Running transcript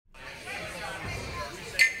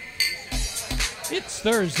It's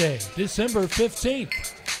Thursday, December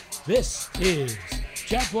 15th. This is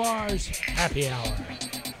Jaguars Happy Hour.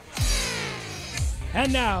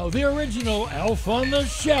 And now, the original elf on the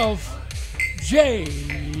shelf,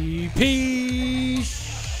 J.P.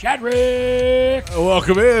 Shadrick.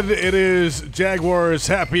 Welcome in. It is Jaguars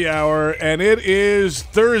Happy Hour, and it is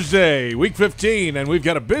Thursday, Week 15, and we've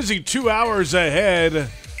got a busy 2 hours ahead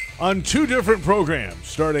on two different programs.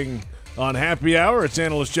 Starting on Happy Hour, it's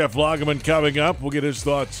analyst Jeff Lageman coming up. We'll get his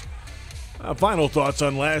thoughts, final thoughts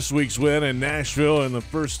on last week's win in Nashville, and the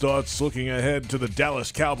first thoughts looking ahead to the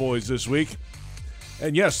Dallas Cowboys this week.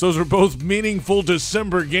 And yes, those are both meaningful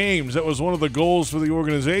December games. That was one of the goals for the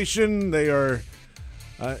organization. They are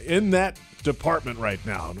in that department right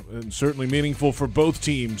now, and certainly meaningful for both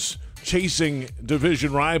teams chasing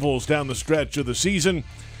division rivals down the stretch of the season.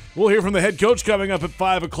 We'll hear from the head coach coming up at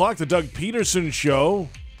 5 o'clock, the Doug Peterson Show.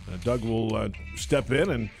 Doug will step in,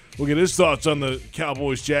 and we'll get his thoughts on the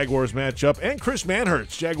Cowboys-Jaguars matchup. And Chris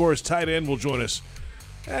Manhertz, Jaguars tight end, will join us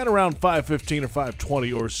at around 5:15 or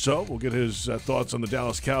 5:20 or so. We'll get his thoughts on the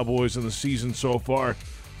Dallas Cowboys and the season so far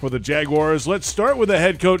for the Jaguars. Let's start with the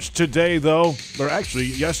head coach today, though, or actually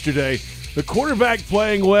yesterday. The quarterback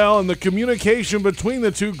playing well and the communication between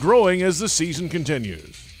the two growing as the season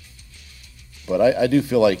continues. But I do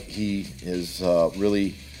feel like he is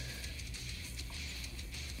really,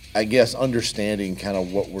 I guess, understanding kind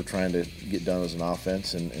of what we're trying to get done as an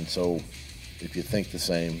offense. And so if you think the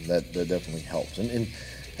same, that definitely helps. And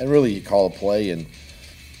really you call a play, and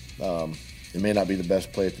it may not be the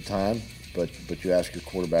best play at the time, but you ask your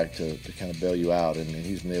quarterback to kind of bail you out, and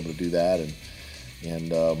he's been able to do that.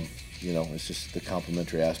 And it's just the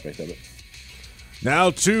complimentary aspect of it.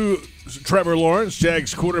 Now to Trevor Lawrence,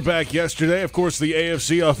 Jags quarterback yesterday. Of course, the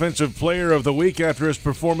AFC Offensive Player of the Week after his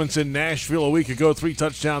performance in Nashville a week ago. 3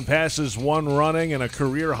 touchdown passes, 1 running, and a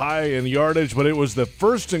career high in yardage. But it was the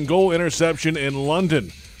first and goal interception in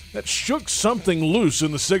London that shook something loose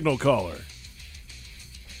in the signal caller.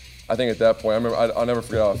 I think at that point, I'll never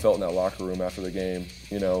forget how I felt in that locker room after the game.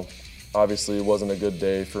 You know, obviously it wasn't a good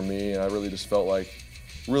day for me, and I really just felt like,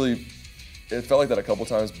 it felt like that a couple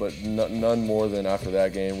times, but none more than after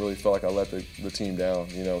that game. Really felt like I let the team down.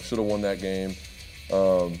 You know, should have won that game.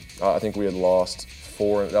 I think we had lost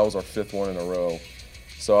 4. That was our 5th one in a row.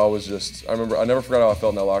 So I never forgot how I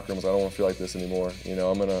felt in that locker room. I don't want to feel like this anymore. You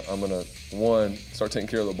know, I'm gonna 1, start taking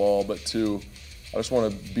care of the ball, but 2, I just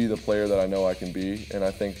want to be the player that I know I can be. And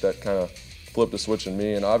I think that kind of flipped a switch in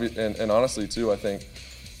me. And honestly too, I think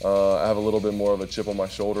I have a little bit more of a chip on my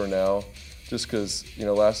shoulder now. Just because,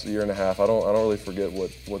 last year and a half, I don't really forget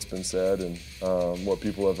what's been said and what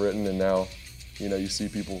people have written, and now, you see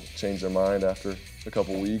people change their mind after a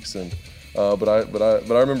couple weeks, and but I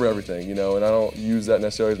remember everything, and I don't use that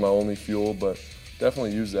necessarily as my only fuel, but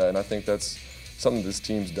definitely use that, and I think that's something this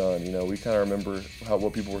team's done. We kind of remember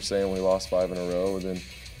what people were saying when we lost 5 in a row, and then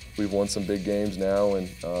we've won some big games now, and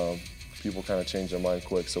people kind of change their mind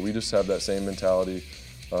quick. So we just have that same mentality.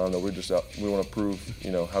 That we want to prove,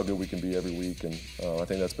 how good we can be every week, and I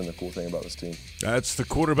think that's been the cool thing about this team. That's the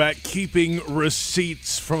quarterback keeping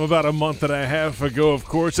receipts from about a month and a half ago, of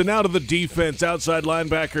course. And now to the defense. Outside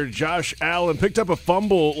linebacker Josh Allen picked up a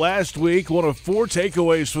fumble last week, one of 4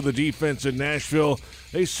 takeaways for the defense in Nashville.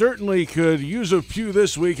 They certainly could use a few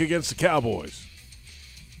this week against the Cowboys.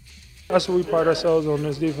 That's what we pride ourselves on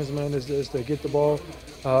this defense, man, is to get the ball.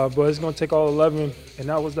 But it's going to take all 11, and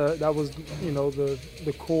that was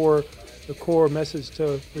the core message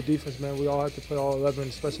to the defense, man. We all have to play all 11,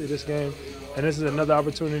 especially this game. And this is another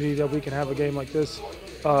opportunity that we can have a game like this.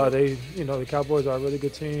 The Cowboys are a really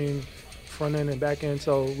good team, front end and back end.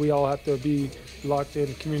 So we all have to be locked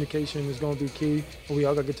in. Communication is going to be key. And we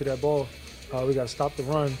all got to get to that ball. We got to stop the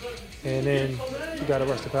run, and then we got to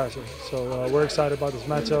rush the passer. So we're excited about this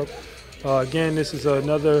matchup. Again, this is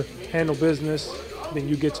another handle business. Then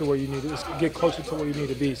you get to where you need to get closer to where you need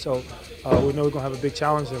to be. So we know we're going to have a big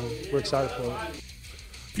challenge, and we're excited for it.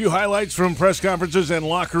 A few highlights from press conferences and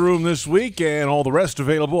locker room this week, and all the rest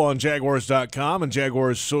available on Jaguars.com and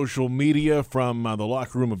Jaguars social media from the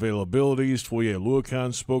locker room availabilities. Foye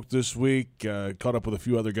Oluokun spoke this week, caught up with a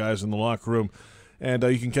few other guys in the locker room. And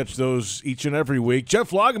you can catch those each and every week.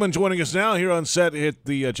 Jeff Lageman joining us now here on set at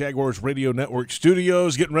the Jaguars Radio Network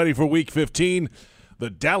studios, getting ready for Week 15. The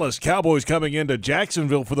Dallas Cowboys coming into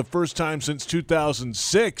Jacksonville for the first time since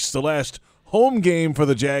 2006. The last home game for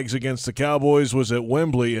the Jags against the Cowboys was at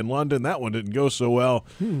Wembley in London. That one didn't go so well.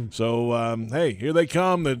 So, hey, here they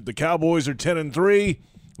come. The Cowboys are 10-3.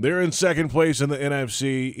 They're in second place in the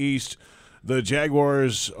NFC East. The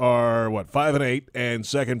Jaguars are, 5-8 and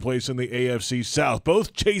second place in the AFC South,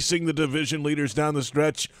 both chasing the division leaders down the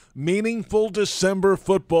stretch. Meaningful December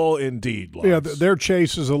football indeed, Lars. Yeah, their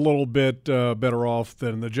chase is a little bit better off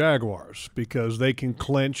than the Jaguars because they can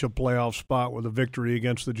clinch a playoff spot with a victory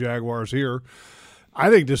against the Jaguars here. I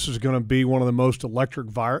think this is going to be one of the most electric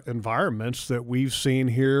environments that we've seen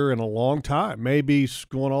here in a long time, maybe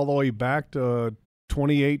going all the way back to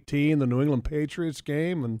 2018, the New England Patriots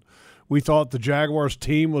game, and we thought the Jaguars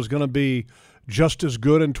team was going to be just as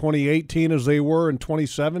good in 2018 as they were in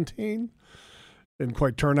 2017. Didn't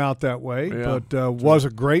quite turn out that way, but was a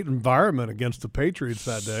great environment against the Patriots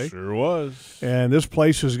that day. Sure was. And this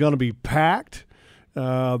place is going to be packed.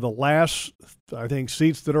 The last, I think,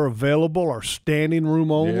 seats that are available are standing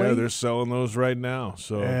room only. Yeah, they're selling those right now.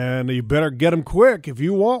 And you better get them quick if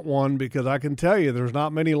you want one because I can tell you there's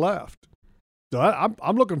not many left. So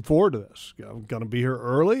I'm looking forward to this. I'm going to be here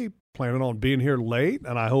early, planning on being here late,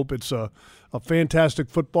 and I hope it's a fantastic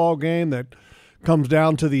football game that comes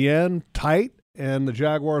down to the end tight, and the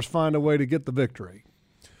Jaguars find a way to get the victory.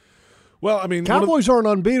 Well, I mean, Cowboys aren't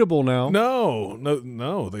unbeatable now.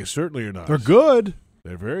 No, they certainly are not. They're good.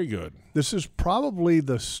 They're very good. This is probably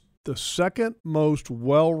the second most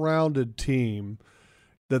well-rounded team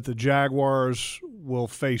that the Jaguars will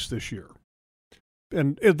face this year.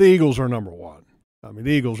 And the Eagles are number one. I mean,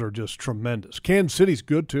 the Eagles are just tremendous. Kansas City's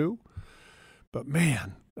good too. But,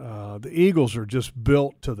 man, the Eagles are just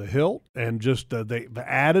built to the hilt and just they've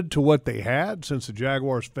added to what they had since the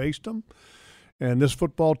Jaguars faced them. And this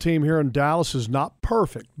football team here in Dallas is not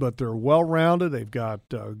perfect, but they're well-rounded. They've got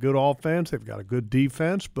good offense. They've got a good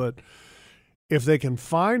defense. But if they can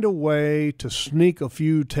find a way to sneak a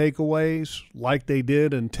few takeaways like they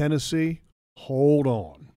did in Tennessee, hold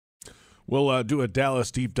on. We'll do a Dallas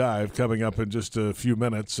deep dive coming up in just a few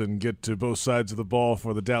minutes and get to both sides of the ball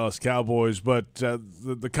for the Dallas Cowboys. But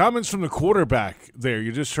the comments from the quarterback there,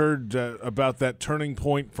 you just heard about that turning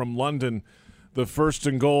point from London, the first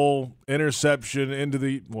and goal interception into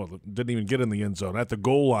didn't even get in the end zone. At the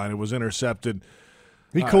goal line, it was intercepted.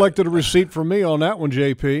 He collected a receipt from me on that one,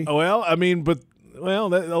 JP. Well, I mean,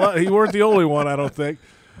 he weren't the only one, I don't think.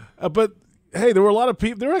 But hey, there were a lot of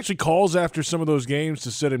people. There were actually calls after some of those games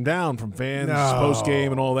to sit him down from fans, post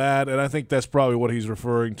game, and all that. And I think that's probably what he's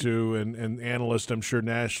referring to. And analysts, I'm sure,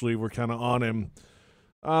 nationally were kind of on him.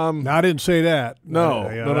 No, I didn't say that. No,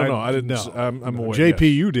 I didn't. No. I'm aware. JP,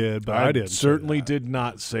 yes. You did, but I didn't. Certainly did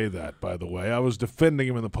not say that. By the way, I was defending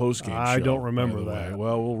him in the post game. I don't remember that.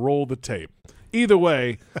 Well, we'll roll the tape. Either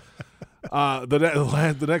way.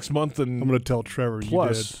 The next month and I'm going to tell Trevor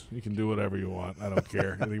plus you can do whatever you want. I don't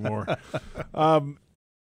care anymore.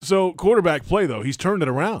 So quarterback play though, he's turned it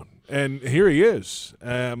around, and here he is.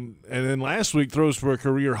 And then last week throws for a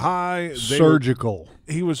career high. Surgical.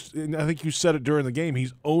 He was. I think you said it during the game.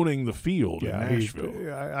 He's owning the field in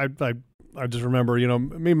Nashville. I just remember,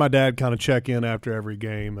 me and my dad kind of check in after every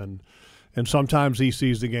game, and sometimes he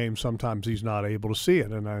sees the game, sometimes he's not able to see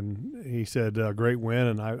it. And he said, great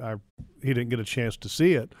win, and he didn't get a chance to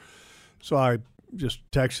see it. So I just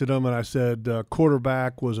texted him, and I said,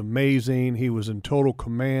 quarterback was amazing. He was in total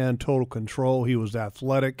command, total control. He was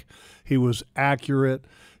athletic. He was accurate.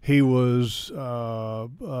 He was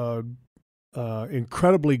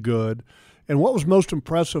incredibly good. And what was most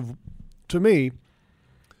impressive to me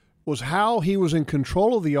was how he was in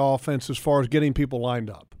control of the offense as far as getting people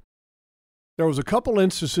lined up. There was a couple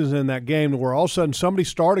instances in that game where all of a sudden somebody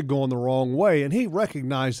started going the wrong way, and he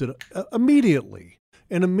recognized it immediately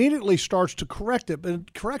and immediately starts to correct it. But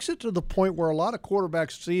it corrects it to the point where a lot of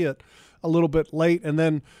quarterbacks see it a little bit late, and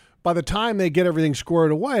then by the time they get everything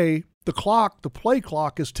squared away, the play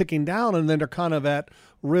clock is ticking down, and then they're kind of at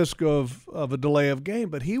risk of a delay of game.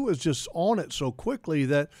 But he was just on it so quickly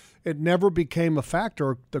that it never became a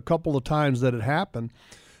factor the couple of times that it happened.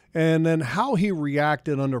 And then how he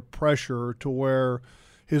reacted under pressure to where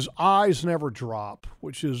his eyes never drop,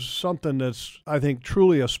 which is something that's, I think,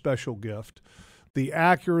 truly a special gift. The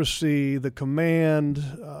accuracy, the command,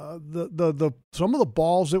 the some of the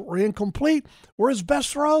balls that were incomplete were his best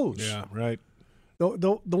throws. Yeah, right.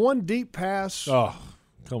 The one deep pass. Oh,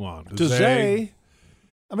 come on, to Zay.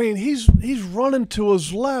 I mean, he's running to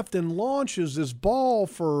his left and launches this ball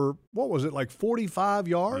for, what was it, like 45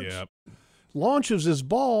 yards? Yep. Launches this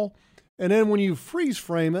ball, and then when you freeze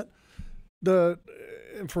frame it,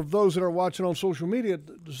 and for those that are watching on social media,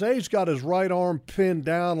 Zay's got his right arm pinned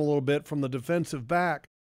down a little bit from the defensive back.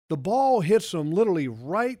 The ball hits him literally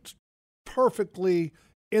right perfectly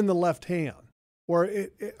in the left hand, where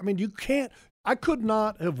I could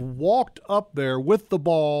not have walked up there with the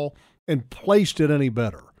ball and placed it any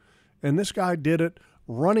better. And this guy did it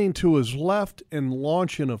running to his left and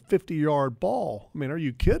launching a 50-yard ball. I mean, are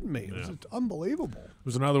you kidding me? Yeah. It's unbelievable.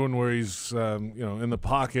 There's another one where he's, in the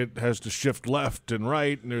pocket, has to shift left and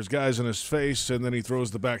right, and there's guys in his face, and then he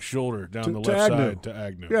throws the back shoulder down the left side to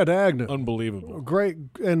Agnew. Yeah, to Agnew. Unbelievable. Great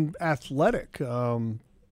and athletic.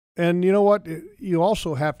 And you know what? You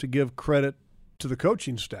also have to give credit to the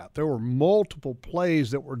coaching staff. There were multiple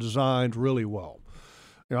plays that were designed really well.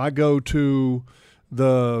 I go to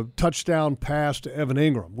the touchdown pass to Evan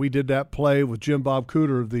Ingram. We did that play with Jim Bob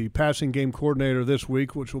Cooter, the passing game coordinator this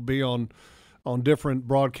week, which will be on different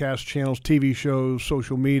broadcast channels, TV shows,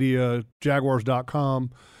 social media,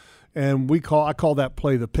 Jaguars.com. And I call that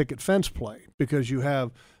play the picket fence play, because you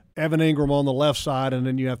have Evan Ingram on the left side, and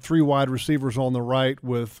then you have 3 wide receivers on the right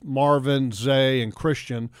with Marvin, Zay, and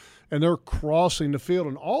Christian, and they're crossing the field,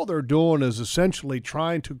 and all they're doing is essentially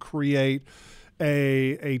trying to create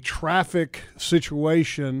a traffic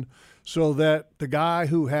situation so that the guy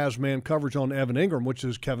who has man coverage on Evan Ingram, which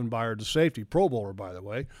is Kevin Byard, the safety, Pro Bowler, by the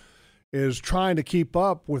way, is trying to keep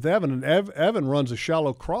up with Evan. And Evan runs a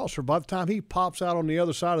shallow crosser. By the time he pops out on the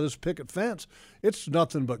other side of this picket fence, it's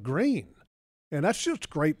nothing but green. And that's just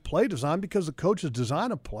great play design, because the coaches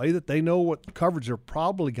design a play that they know what coverage they're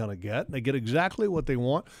probably going to get. They get exactly what they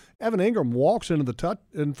want. Evan Ingram walks into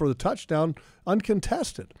for the touchdown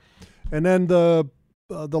uncontested. And then the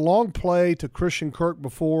long play to Christian Kirk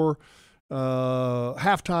before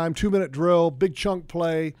halftime, 2-minute drill, big chunk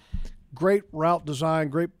play, great route design,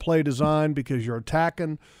 great play design, because you're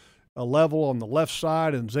attacking a level on the left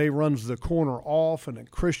side, and Zay runs the corner off, and then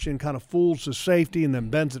Christian kind of fools the safety and then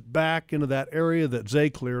bends it back into that area that Zay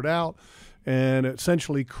cleared out, and it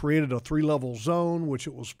essentially created a 3-level zone, which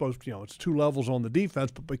it was supposed to, it's 2 levels on the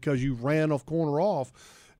defense, but because you ran off corner off,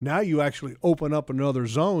 now you actually open up another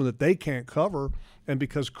zone that they can't cover, and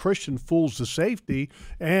because Christian fools the safety,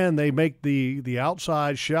 and they make the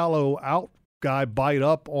outside shallow out guy bite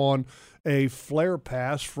up on a flare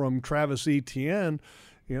pass from Travis Etienne,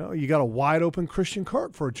 you got a wide open Christian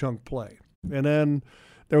Kirk for a chunk play. And then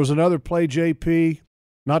there was another play, JP,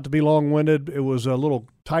 not to be long-winded, it was a little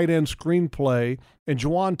tight end screen play, and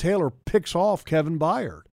Juwan Taylor picks off Kevin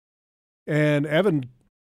Byard. And Evan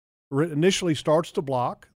initially starts to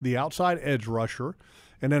block the outside edge rusher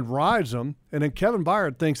and then rides him, and then Kevin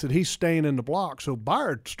Byard thinks that he's staying in the block. So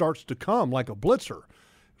Byard starts to come like a blitzer,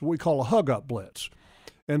 what we call a hug-up blitz.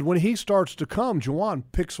 And when he starts to come, Juwan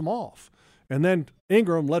picks him off. And then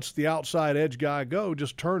Ingram lets the outside edge guy go,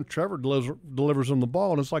 just turns, Trevor delivers him the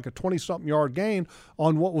ball, and it's like a 20-something yard gain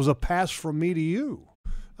on what was a pass from me to you.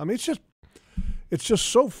 I mean, it's just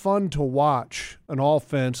so fun to watch an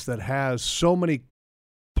offense that has so many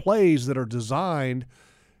plays that are designed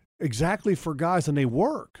exactly for guys, and they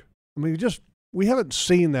work. I mean, we haven't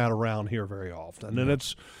seen that around here very often, and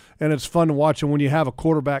it's fun to watch. And when you have a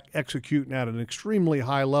quarterback executing at an extremely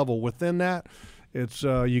high level within that, it's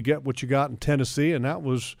you get what you got in Tennessee, and that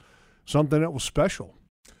was something that was special.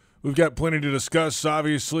 We've got plenty to discuss,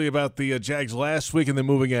 obviously, about the Jags last week, and then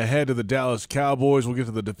moving ahead to the Dallas Cowboys. We'll get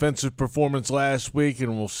to the defensive performance last week,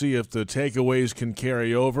 and we'll see if the takeaways can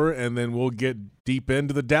carry over, and then we'll get deep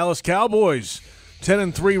into the Dallas Cowboys.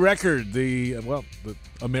 10-3 record. The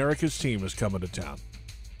America's team is coming to town,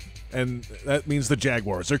 and that means the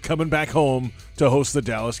Jaguars are coming back home to host the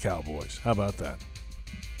Dallas Cowboys. How about that?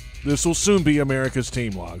 This will soon be America's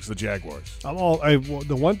team, Logs, the Jaguars.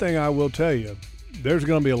 The one thing I will tell you, there's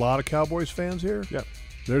going to be a lot of Cowboys fans here. Yep.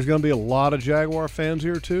 There's going to be a lot of Jaguar fans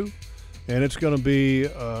here too, and it's going to be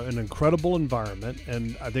an incredible environment.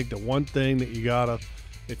 And I think the one thing that you got to,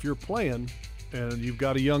 if you're playing and you've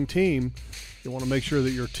got a young team, you want to make sure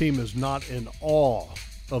that your team is not in awe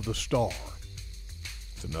of the star.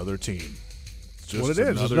 It's another team. What it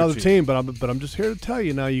is. It's another team, but I'm just here to tell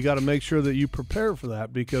you now, you got to make sure that you prepare for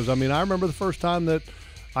that, because, I mean, I remember the first time that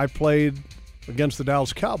I played against the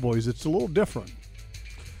Dallas Cowboys. It's a little different.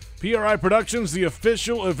 PRI Productions, the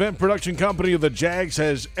official event production company of the Jags,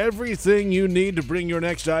 has everything you need to bring your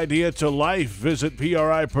next idea to life. Visit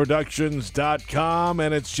PRIProductions.com,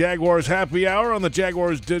 and it's Jaguars Happy Hour on the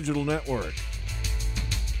Jaguars Digital Network.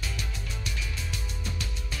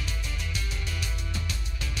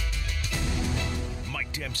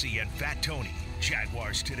 Dempsey and Fat Tony.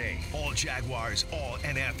 Jaguars Today. All Jaguars, all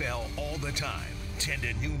NFL, all the time. 10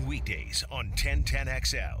 to noon weekdays on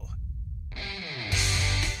 1010XL.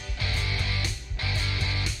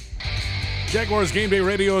 Jaguars Game Day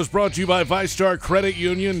Radio is brought to you by VyStar Credit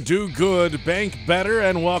Union. Do good, bank better,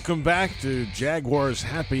 and welcome back to Jaguars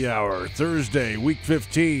Happy Hour. Thursday, Week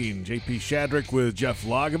 15. JP Shadrick with Jeff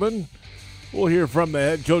Lageman. We'll hear from the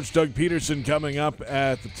head coach, Doug Peterson, coming up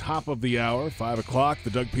at the top of the hour, 5 o'clock. The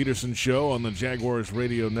Doug Peterson Show on the Jaguars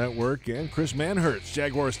Radio Network. And Chris Manhertz,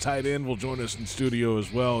 Jaguars tight end, will join us in studio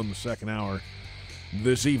as well in the second hour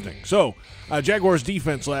this evening. So, Jaguars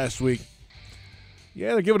defense last week.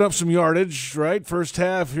 Yeah, they're giving up some yardage, right? First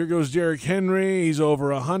half, here goes Derrick Henry. He's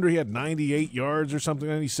over 100. He had 98 yards or something,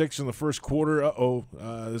 96 in the first quarter.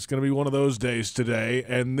 It's going to be one of those days today.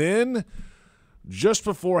 And then, just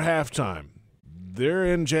before halftime, they're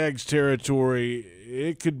in Jags territory.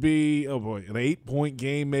 It could be, an 8-point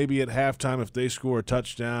game maybe at halftime if they score a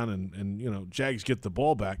touchdown and Jags get the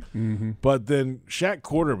ball back. Mm-hmm. But then Shaq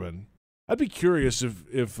Quarterman, I'd be curious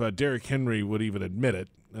if Derrick Henry would even admit it.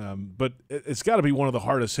 But it's got to be one of the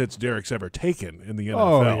hardest hits Derrick's ever taken in the NFL.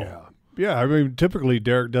 Oh, yeah. Yeah, I mean, typically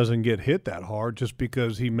Derrick doesn't get hit that hard just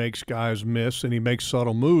because he makes guys miss and he makes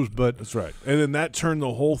subtle moves. But that's right. And then that turned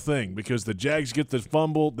the whole thing because the Jags get the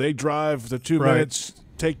fumble, they drive the 2 minutes,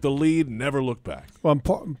 take the lead, and never look back. Well,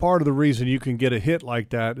 part of the reason you can get a hit like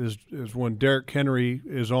that is when Derrick Henry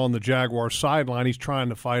is on the Jaguars sideline, he's trying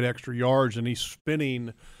to fight extra yards and he's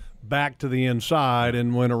spinning back to the inside,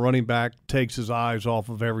 and when a running back takes his eyes off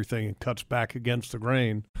of everything and cuts back against the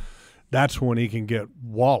grain, that's when he can get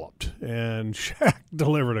walloped. And Shaq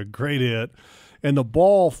delivered a great hit, and the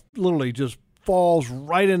ball literally just falls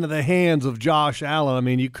right into the hands of Josh Allen. I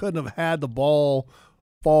mean, you couldn't have had the ball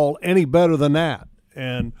fall any better than that.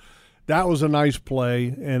 And that was a nice play,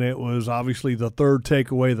 and it was obviously the third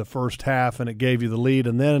takeaway of the first half, and it gave you the lead.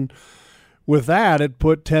 And then with that, it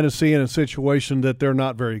put Tennessee in a situation that they're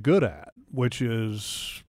not very good at, which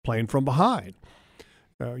is playing from behind.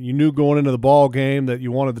 You knew going into the ball game that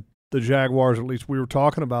you wanted the Jaguars, at least we were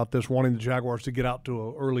talking about this, wanting the Jaguars to get out to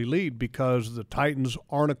an early lead because the Titans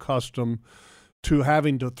aren't accustomed to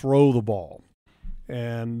having to throw the ball.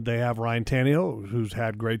 And they have Ryan Tannehill, who's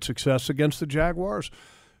had great success against the Jaguars.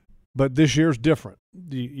 But this year's different.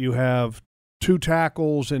 You have 2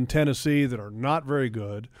 tackles in Tennessee that are not very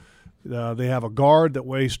good. They have a guard that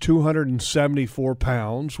weighs 274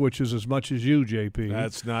 pounds, which is as much as you, JP.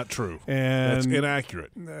 That's not true. And that's inaccurate.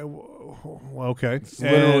 Okay. It's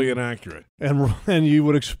literally inaccurate. And you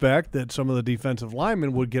would expect that some of the defensive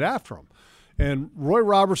linemen would get after him. And Roy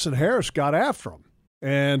Robertson Harris got after him.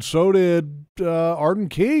 And so did Arden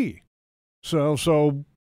Key. So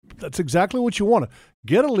that's exactly what you want to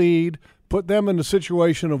get a lead, put them in the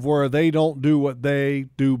situation of where they don't do what they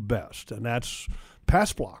do best, and that's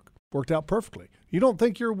pass block. Worked out perfectly. You don't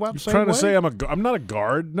think you're trying to say I'm not a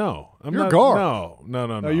guard? No, you're a guard.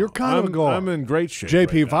 No. You're kind of a guard. I'm in great shape. JP,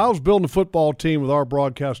 right if now. I was building a football team with our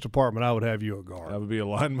broadcast department, I would have you a guard. That would be a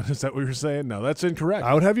lineman. Is that what you're saying? No, that's incorrect.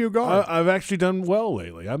 I would have you a guard. I've actually done well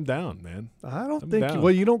lately. I'm down, man. I'm think.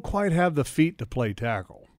 Well, you don't quite have the feet to play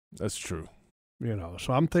tackle. That's true.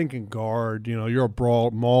 So I'm thinking guard. You're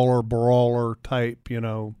a mauler, brawler type.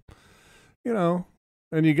 And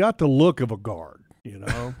you got the look of a guard.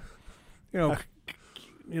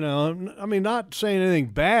 I mean, not saying anything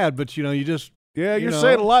bad, but you just you're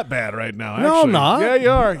saying a lot bad right now. No, actually. I'm not. Yeah, you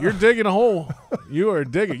are. You're digging a hole. You are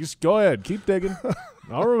digging. Just go ahead, keep digging.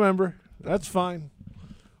 I'll remember. That's fine.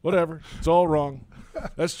 Whatever. It's all wrong.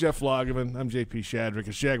 That's Jeff Lageman. I'm JP Shadrick.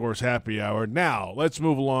 It's Jaguars Happy Hour. Now let's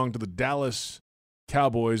move along to the Dallas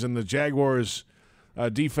Cowboys and the Jaguars'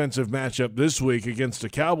 defensive matchup this week against a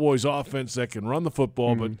Cowboys offense that can run the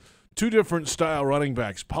football, but 2 different style running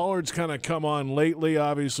backs. Pollard's kind of come on lately.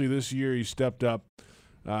 Obviously, this year he stepped up,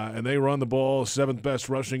 and they run the ball, 7th best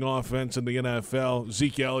rushing offense in the NFL.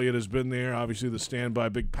 Zeke Elliott has been there, obviously the standby,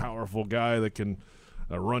 big, powerful guy that can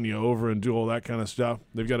run you over and do all that kind of stuff.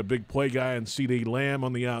 They've got a big play guy in CeeDee Lamb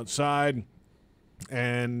on the outside,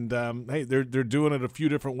 and hey, they're doing it a few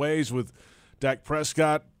different ways with Dak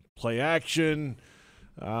Prescott, play action.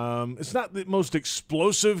 It's not the most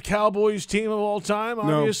explosive Cowboys team of all time,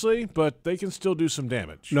 obviously, but they can still do some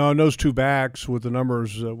damage. No, and those 2 backs with the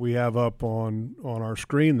numbers that we have up on our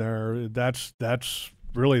screen there, that's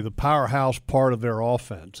really the powerhouse part of their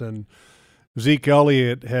offense. And Zeke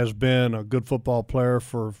Elliott has been a good football player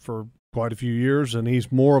for quite a few years, and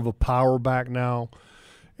he's more of a power back now.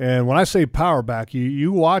 And when I say power back,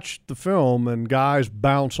 you watch the film and guys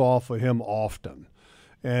bounce off of him often.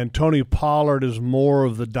 And Tony Pollard is more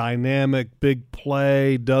of the dynamic, big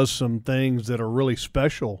play, does some things that are really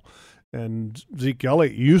special. And Zeke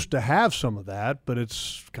Elliott used to have some of that, but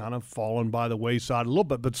it's kind of fallen by the wayside a little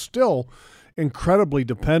bit, but still incredibly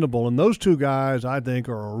dependable. And those 2 guys, I think,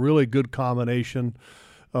 are a really good combination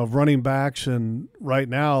of running backs. And right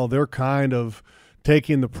now they're kind of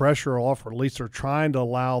taking the pressure off, or at least they're trying to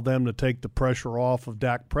allow them to take the pressure off of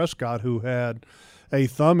Dak Prescott, who had a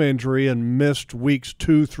thumb injury and missed weeks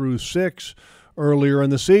 2 through 6 earlier in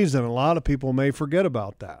the season. A lot of people may forget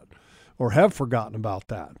about that or have forgotten about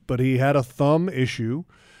that. But he had a thumb issue,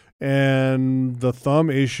 and the thumb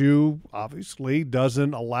issue obviously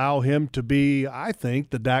doesn't allow him to be, I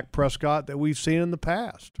think, the Dak Prescott that we've seen in the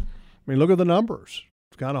past. I mean, look at the numbers.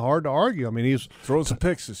 It's kind of hard to argue. I mean, he's throwing some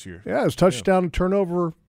picks this year. Yeah, his touchdown to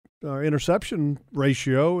turnover interception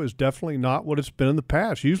ratio is definitely not what it's been in the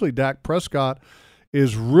past. Usually Dak Prescott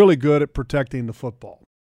is really good at protecting the football.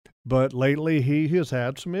 But lately he has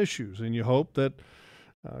had some issues, and you hope that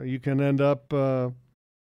you can end up kind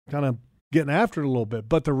of getting after it a little bit.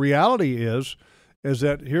 But the reality is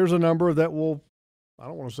that here's a number that will, I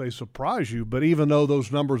don't want to say surprise you, but even though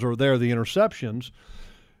those numbers are there, the interceptions,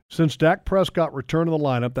 since Dak Prescott returned to the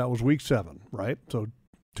lineup, that was week 7, right? So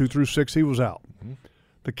 2 through 6 he was out. Mm-hmm.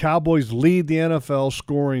 The Cowboys lead the NFL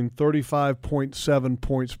scoring 35.7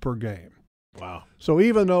 points per game. Wow. So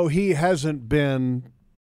even though he hasn't been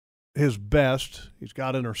his best, he's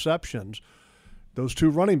got interceptions, those 2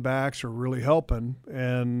 running backs are really helping.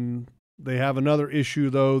 And they have another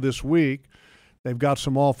issue, though, this week. They've got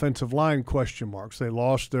some offensive line question marks. They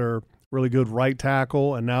lost their really good right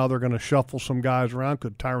tackle, and now they're going to shuffle some guys around.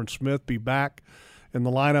 Could Tyron Smith be back in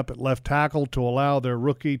the lineup at left tackle to allow their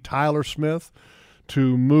rookie Tyler Smith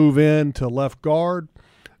to move in to left guard?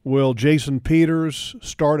 Will Jason Peters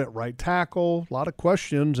start at right tackle? A lot of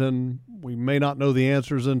questions, and we may not know the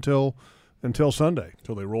answers until Sunday.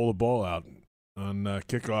 Until they roll the ball out on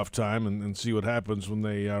kickoff time and see what happens when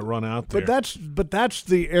they run out there. But that's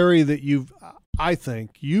the area that I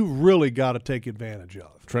think you really got to take advantage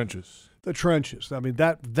of. Trenches. The trenches. I mean,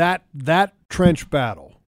 that trench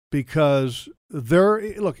battle, because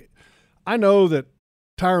look, I know that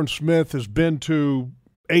Tyron Smith has been to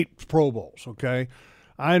 8 Pro Bowls, okay?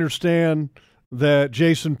 I understand that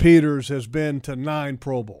Jason Peters has been to 9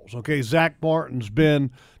 Pro Bowls, okay? Zach Martin's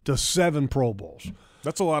been to 7 Pro Bowls.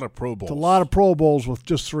 That's a lot of Pro Bowls. It's a lot of Pro Bowls with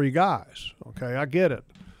just 3 guys, okay? I get it.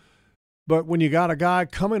 But when you got a guy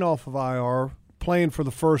coming off of IR, playing for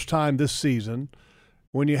the first time this season,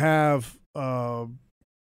 when you have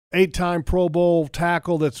 8-time Pro Bowl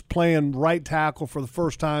tackle that's playing right tackle for the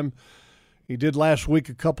first time, he did last week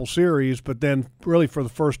a couple series, but then really for the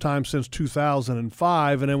first time since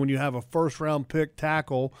 2005. And then when you have a first-round pick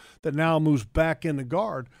tackle that now moves back into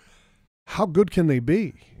guard, how good can they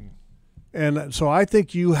be? And so I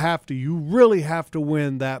think you really have to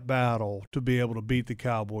win that battle to be able to beat the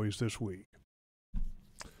Cowboys this week.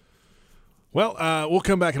 Well, we'll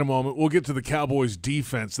come back in a moment. We'll get to the Cowboys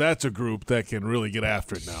defense. That's a group that can really get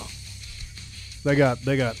after it now. They got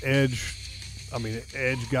edge. I mean,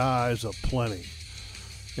 edge guys aplenty.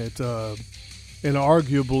 It's and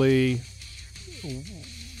arguably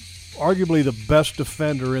the best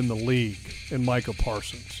defender in the league in Micah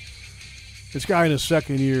Parsons. This guy in his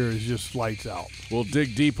second year is just lights out. We'll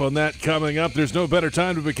dig deep on that coming up. There's no better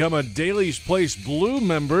time to become a Daily's Place Blue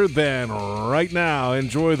member than right now.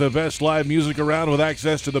 Enjoy the best live music around with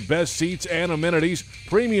access to the best seats and amenities,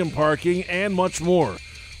 premium parking, and much more.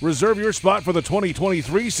 Reserve your spot for the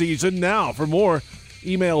 2023 season now. For more,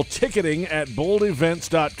 email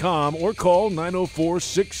ticketing@boldevents.com or call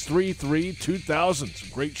 904-633-2000. Some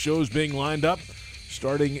great shows being lined up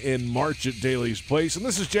starting in March at Daily's Place. And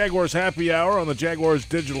this is Jaguars Happy Hour on the Jaguars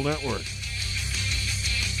Digital Network.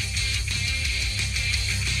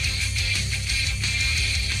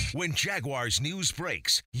 When Jaguars news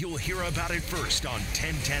breaks, you'll hear about it first on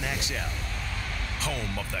 1010XL,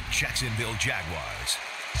 home of the Jacksonville Jaguars.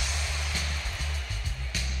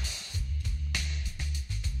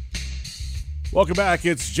 Welcome back.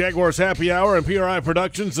 It's Jaguars Happy Hour, and PRI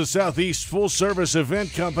Productions, the Southeast full-service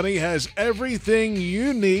event company, has everything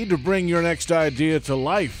you need to bring your next idea to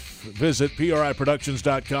life. Visit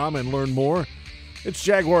PRIProductions.com and learn more. It's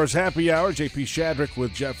Jaguars Happy Hour. JP Shadrick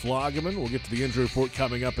with Jeff Lageman. We'll get to the injury report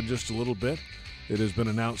coming up in just a little bit. It has been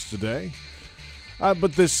announced today.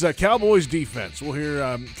 But this Cowboys defense, we'll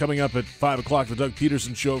hear coming up at 5 o'clock, the Doug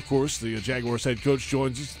Peterson Show, of course. The Jaguars head coach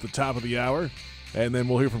joins us at the top of the hour. And then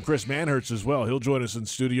we'll hear from Chris Manhertz as well. He'll join us in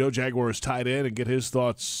studio, Jaguars tight end, and get his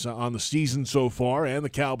thoughts on the season so far and the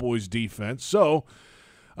Cowboys defense. So,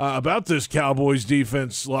 about this Cowboys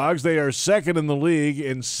defense, Logs, they are second in the league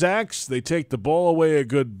in sacks. They take the ball away a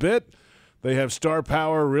good bit. They have star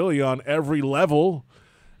power really on every level.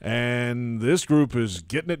 And this group is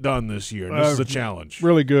getting it done this year. This is a challenge.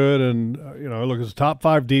 Really good. And, look, it's a top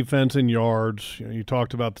 5 defense in yards. You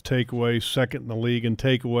talked about the takeaways, second in the league in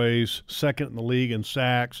takeaways, second in the league in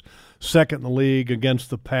sacks, second in the league against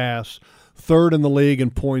the pass, third in the league in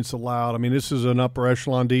points allowed. I mean, this is an upper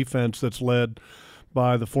echelon defense that's led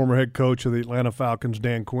by the former head coach of the Atlanta Falcons,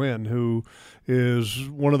 Dan Quinn, who is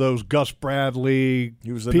one of those Gus Bradley,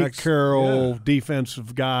 Pete Carroll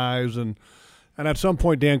defensive guys. And at some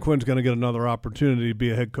point, Dan Quinn's going to get another opportunity to be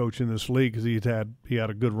a head coach in this league because he had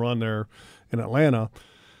a good run there in Atlanta.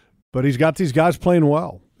 But he's got these guys playing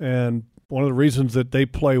well. And one of the reasons that they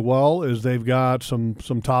play well is they've got some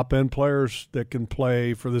top-end players that can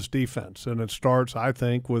play for this defense. And it starts, I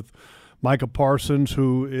think, with Micah Parsons,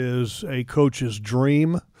 who is a coach's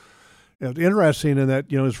dream. It's interesting in that,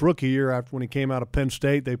 his rookie year after when he came out of Penn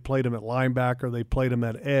State, they played him at linebacker, they played him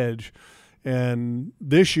at edge. And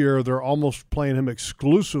this year they're almost playing him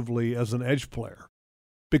exclusively as an edge player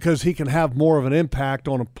because he can have more of an impact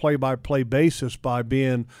on a play-by-play basis by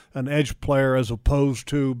being an edge player as opposed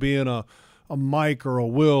to being a Mike or a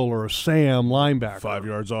Will or a Sam linebacker. 5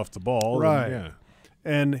 yards off the ball. Right.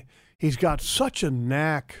 And he's got such a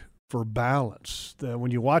knack for balance that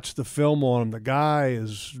when you watch the film on him, the guy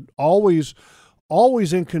is always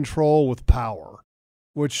in control with power,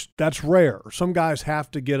 which that's rare. Some guys have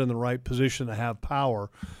to get in the right position to have power,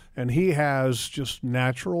 and he has just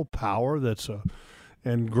natural power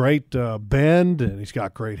and great bend, and he's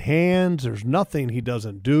got great hands. There's nothing he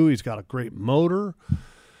doesn't do. He's got a great motor.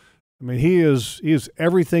 I mean, he is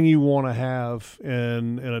everything you want to have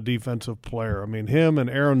in a defensive player. I mean, him and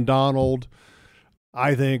Aaron Donald,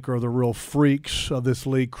 I think, are the real freaks of this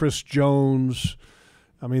league. Chris Jones.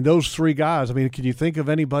 I mean, those three guys. I mean, can you think of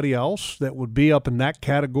anybody else that would be up in that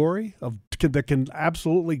category that can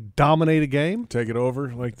absolutely dominate a game? Take it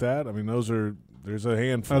over like that? I mean, there's a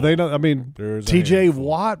handful. T.J.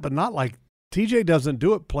 Watt, but not like T.J. doesn't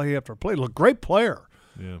do it play after play. Look, great player.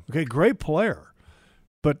 Yeah. Okay, great player.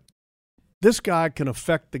 But this guy can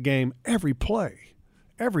affect the game every play.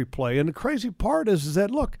 And the crazy part is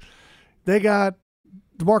that, look, they got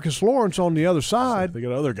DeMarcus Lawrence on the other side. They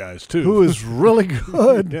got other guys, too. Who is really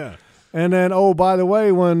good. Yeah. And then, by the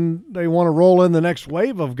way, when they want to roll in the next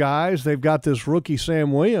wave of guys, they've got this rookie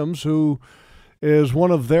Sam Williams who is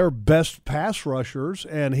one of their best pass rushers,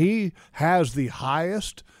 and he has the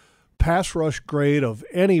highest pass rush grade of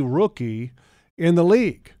any rookie in the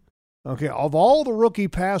league. Okay, of all the rookie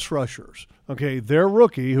pass rushers, okay, their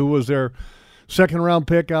rookie, who was their second-round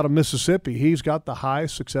pick out of Mississippi, he's got the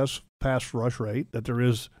highest success pass rush rate that there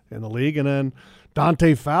is in the league. And then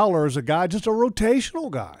Dante Fowler is a guy, just a rotational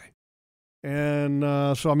guy. And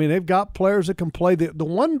so, I mean, they've got players that can play. The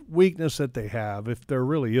one weakness that they have, if there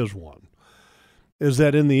really is one, is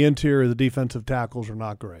that in the interior, the defensive tackles are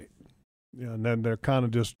not great. And then they're kind of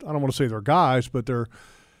just, I don't want to say they're guys, but they're,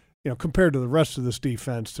 compared to the rest of this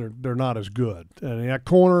defense, they're not as good. And in that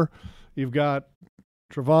corner, you've got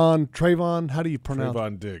Trayvon, how do you pronounce it?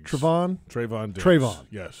 Trayvon Diggs. Trayvon Diggs. Trayvon.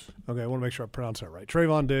 Yes. Okay, I want to make sure I pronounce that right.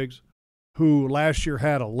 Trayvon Diggs, who last year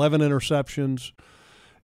had 11 interceptions.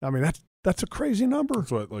 I mean, that's a crazy number.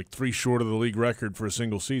 That's what, like 3 short of the league record for a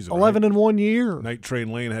single season. 11 in 1 year. Night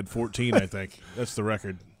Train Lane had 14, I think. That's the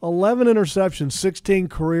record. 11 interceptions, 16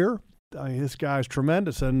 career. I mean, this guy's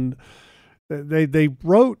tremendous. And they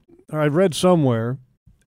wrote, or I read somewhere,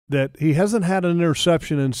 that he hasn't had an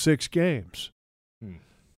interception in 6 games.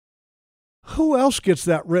 Who else gets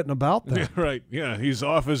that written about them? Yeah, right. Yeah, he's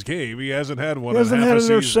off his game. He hasn't had one. He hasn't had an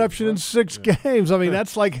interception in season. 6 games. I mean,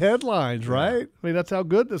 that's like headlines, right? I mean, that's how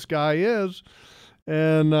good this guy is.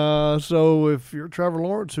 And so if you're Trevor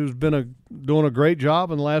Lawrence, who's been doing a great job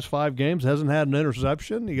in the last 5 games, hasn't had an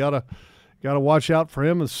interception, you gotta watch out for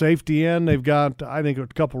him. The safety end, they've got, I think, a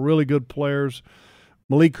couple really good players.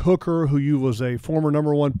 Malik Hooker, who was a former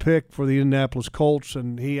number 1 pick for the Indianapolis Colts,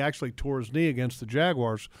 and he actually tore his knee against the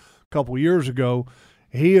Jaguars couple years ago.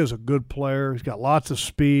 He is a good player. He's got lots of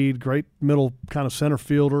speed, great middle kind of center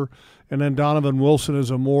fielder. And then Donovan Wilson is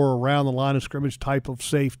a more around the line of scrimmage type of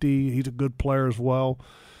safety. He's a good player as well.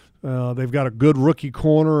 They've got a good rookie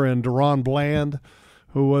corner in Deron Bland,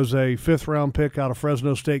 who was a 5th-round pick out of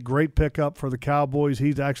Fresno State. Great pickup for the Cowboys.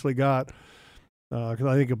 He's actually got, I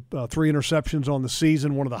think, 3 interceptions on the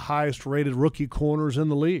season, one of the highest-rated rookie corners in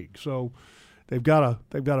the league. So They've got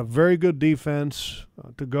a very good defense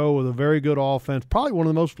to go with a very good offense. Probably one of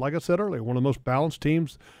the most, like I said earlier, one of the most balanced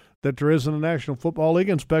teams that there is in the National Football League,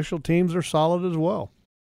 and special teams are solid as well.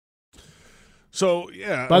 So,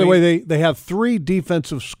 yeah. By the way, they have 3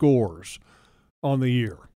 defensive scores on the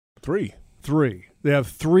year. 3. They have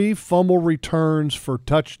 3 fumble returns for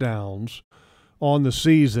touchdowns on the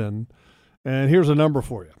season. And here's a number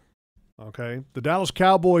for you. Okay? The Dallas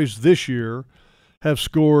Cowboys this year have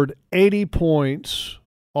scored 80 points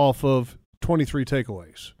off of 23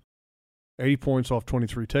 takeaways. 80 points off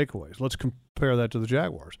 23 takeaways. Let's compare that to the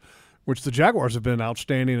Jaguars, which the Jaguars have been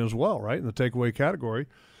outstanding as well, right, in the takeaway category.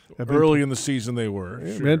 Early in the season they were.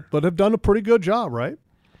 Sure. But have done a pretty good job, right?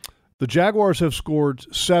 The Jaguars have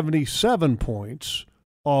scored 77 points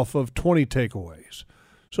off of 20 takeaways.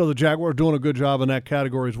 So the Jaguars are doing a good job in that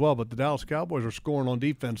category as well, but the Dallas Cowboys are scoring on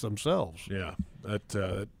defense themselves. Yeah,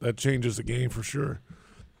 that changes the game for sure.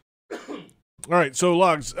 All right, so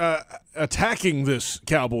Lugs, attacking this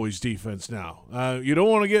Cowboys defense now. You don't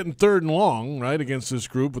want to get in 3rd and long, right, against this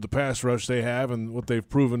group with the pass rush they have and what they've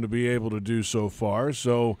proven to be able to do so far.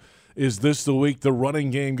 So is this the week the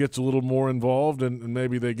running game gets a little more involved and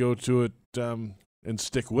maybe they go to it and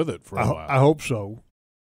stick with it for a while? I hope so.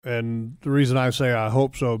 And the reason I say I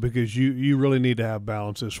hope so, because you really need to have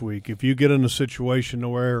balance this week. If you get in a situation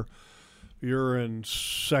where you're in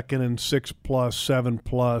 2nd and 6+,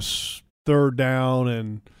 7+, 3rd down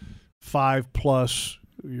and 5+,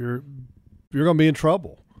 you're going to be in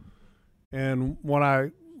trouble. And when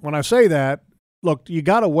I say that, look, you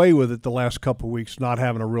got away with it the last couple of weeks not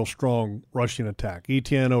having a real strong rushing attack.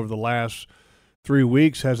 Etienne over the last 3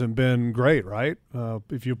 weeks hasn't been great, right?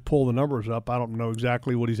 If you pull the numbers up, I don't know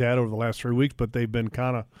exactly what he's had over the last 3 weeks, but they've been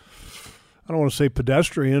kind of, I don't want to say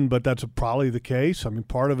pedestrian, but that's probably the case. I mean,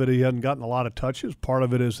 part of it, he hasn't gotten a lot of touches. Part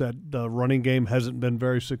of it is that the running game hasn't been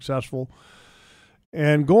very successful.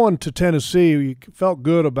 And going to Tennessee, you felt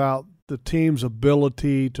good about the team's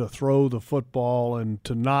ability to throw the football and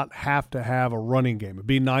to not have to have a running game. It'd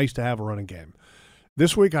be nice to have a running game.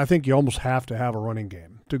 This week, I think you almost have to have a running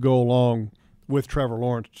game to go along with Trevor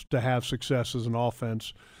Lawrence to have success as an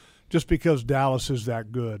offense, just because Dallas is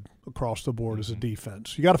that good across the board as a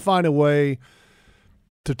defense. You got to find a way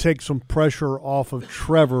to take some pressure off of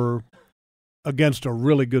Trevor against a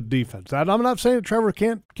really good defense. I'm not saying that Trevor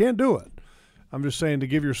can't do it. I'm just saying to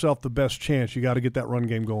give yourself the best chance, you got to get that run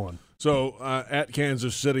game going. So at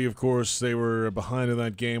Kansas City, of course, they were behind in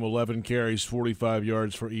that game, 11 carries, 45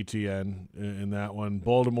 yards for Etienne in that one.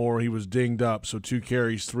 Baltimore, he was dinged up, so 2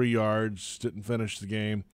 carries, 3 yards, didn't finish the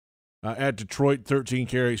game. At Detroit, 13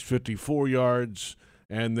 carries, 54 yards.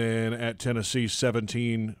 And then at Tennessee,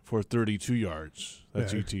 17 for 32 yards.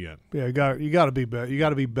 That's Etienne. Yeah, you got to be better. You got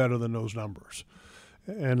to be better than those numbers.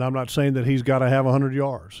 And I'm not saying that he's got to have 100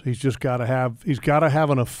 yards. He's just got to have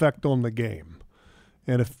an effect on the game.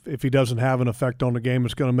 And if he doesn't have an effect on the game,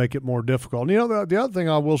 it's going to make it more difficult. And, the other thing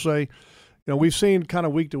I will say, we've seen kind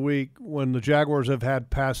of week to week when the Jaguars have had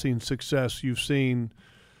passing success, you've seen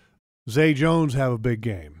Zay Jones have a big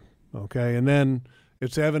game, okay? And then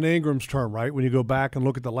it's Evan Ingram's turn, right, when you go back and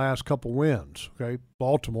look at the last couple wins, okay?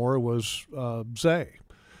 Baltimore was Zay.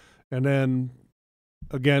 And then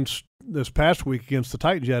against this past week against the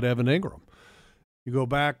Titans, you had Evan Ingram. You go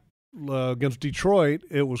back against Detroit,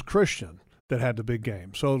 it was Christian that had the big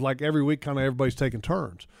game. So like every week, kind of everybody's taking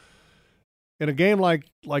turns. In a game like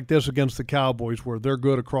this against the Cowboys, where they're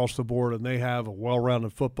good across the board and they have a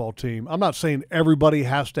well-rounded football team, I'm not saying everybody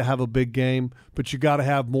has to have a big game, but you got to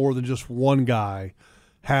have more than just one guy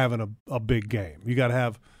having a big game. You got to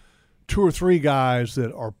have 2 or 3 guys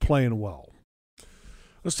that are playing well.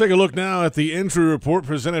 Let's take a look now at the injury report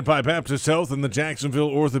presented by Baptist Health and the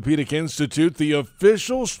Jacksonville Orthopedic Institute, the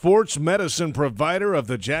official sports medicine provider of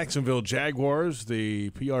the Jacksonville Jaguars.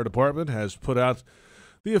 The PR department has put out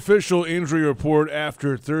the official injury report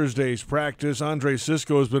after Thursday's practice. Andre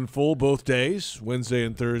Cisco has been full both days, Wednesday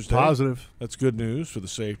and Thursday. Positive. That's good news for the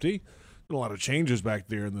safety. Been a lot of changes back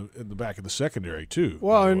there in the back of the secondary too.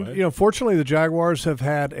 Well, and fortunately the Jaguars have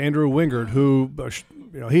had Andrew Wingard, who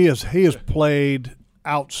he has played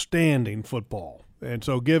outstanding football, and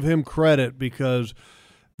so give him credit because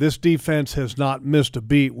this defense has not missed a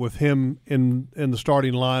beat with him in the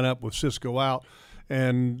starting lineup with Cisco out.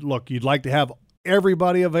 And look, you'd like to have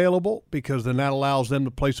everybody available because then that allows them to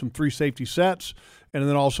play some 3 safety sets, and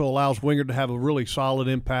then also allows Wingard to have a really solid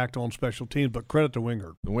impact on special teams. But credit to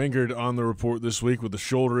Wingard. Wingard on the report this week with the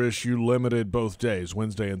shoulder issue, limited both days,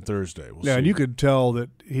 Wednesday and Thursday. We'll see. And you could tell that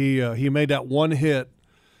he made that one hit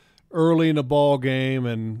early in the ball game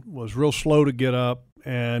and was real slow to get up,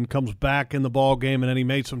 and comes back in the ball game, and then he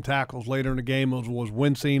made some tackles later in the game. Was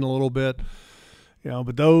wincing a little bit,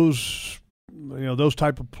 But those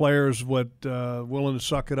type of players, willing to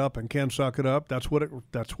suck it up and can suck it up. That's what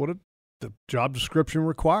the job description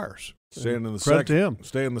requires. Staying in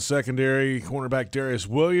the secondary, cornerback Darius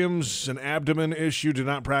Williams, an abdomen issue, did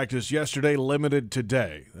not practice yesterday, limited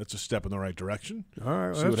today. That's a step in the right direction. All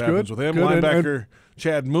right, see what happens with him. Good. Linebacker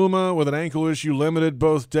Chad Muma with an ankle issue, limited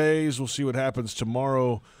both days. We'll see what happens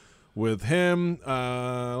tomorrow with him.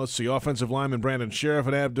 Let's see, offensive lineman Brandon Sheriff,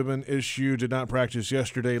 an abdomen issue, did not practice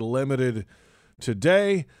yesterday, limited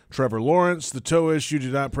today. Trevor Lawrence, the toe issue,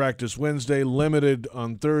 did not practice Wednesday, limited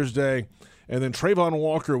on Thursday. And then Trayvon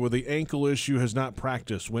Walker with the ankle issue has not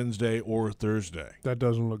practiced Wednesday or Thursday. That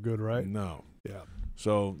doesn't look good, right? No. Yeah.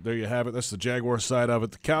 So there you have it. That's the Jaguars side of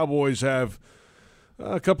it. The Cowboys have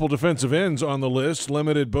a couple defensive ends on the list,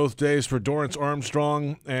 limited both days for Dorrance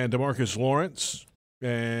Armstrong and DeMarcus Lawrence.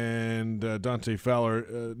 And Dante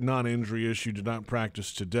Fowler, non-injury issue, did not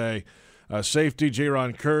practice today. Safety,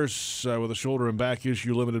 Jaron Kearse with a shoulder and back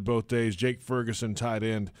issue, limited both days. Jake Ferguson, tight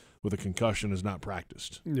end, with a concussion, has not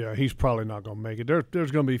practiced. Yeah, he's probably not going to make it.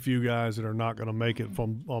 There's going to be a few guys that are not going to make it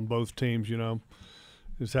on both teams, you know.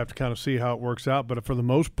 Just have to kind of see how it works out. But for the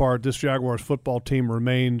most part, this Jaguars football team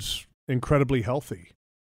remains incredibly healthy.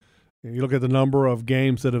 You look at the number of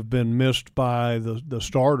games that have been missed by the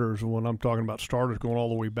starters, and when I'm talking about starters going all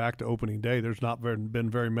the way back to opening day, there's not been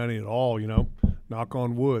very many at all, you know. Knock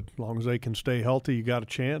on wood. As long as they can stay healthy, you got a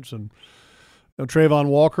chance. And Trayvon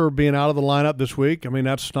Walker being out of the lineup this week, I mean,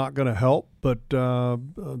 that's not going to help. But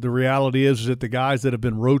the reality is that the guys that have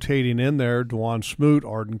been rotating in there, Dwan Smoot,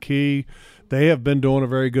 Arden Key, they have been doing a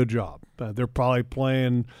very good job. They're probably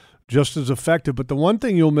playing just as effective. But the one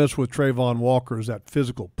thing you'll miss with Trayvon Walker is that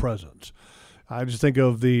physical presence. I just think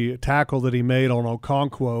of the tackle that he made on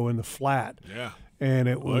Okonkwo in the flat. Yeah. And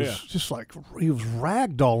it was just like he was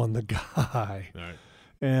ragdolling the guy. Right.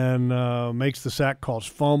 And makes the sack calls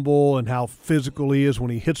fumble and how physical he is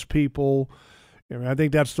when he hits people. I mean, I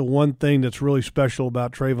think that's the one thing that's really special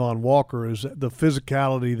about Trayvon Walker is the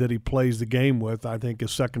physicality that he plays the game with, I think,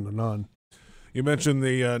 is second to none. You mentioned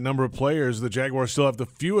the number of players. The Jaguars still have the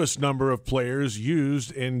fewest number of players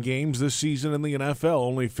used in games this season in the NFL.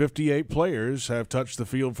 Only 58 players have touched the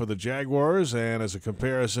field for the Jaguars, and as a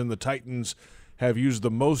comparison, the Titans have used the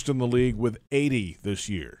most in the league with 80 this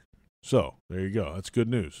year. So there you go. That's good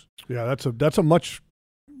news. Yeah, that's a much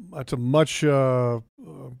kind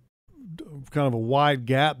of a wide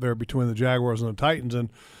gap there between the Jaguars and the Titans, and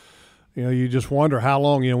you know, you just wonder how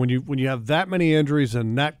long, you know, when you have that many injuries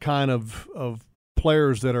and that kind of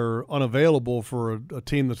players that are unavailable for a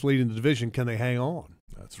team that's leading the division, can they hang on?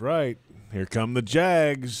 That's right. Here come the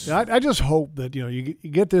Jags. I just hope that, you know, you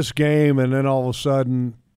get this game and then all of a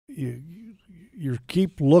sudden you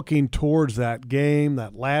keep looking towards that game,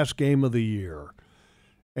 that last game of the year,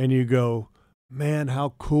 and you go, man,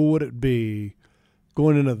 how cool would it be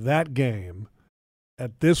going into that game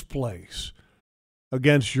at this place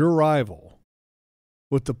against your rival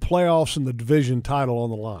with the playoffs and the division title on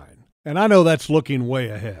the line. And I know that's looking way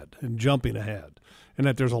ahead and jumping ahead and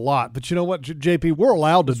that there's a lot. But you know what, JP, we're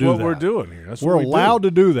allowed to do that. That's what we're doing here. We're allowed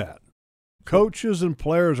to do that. Coaches and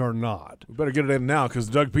players are not. We better get it in now because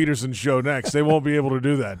Doug Peterson's show next. They won't be able to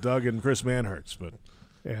do that, Doug and Chris Manhertz. But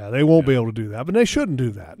yeah, they won't be able to do that. But they shouldn't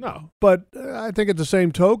do that. No. But I think at the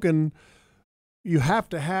same token, you have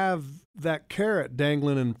to have that carrot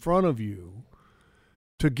dangling in front of you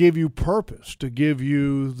to give you purpose, to give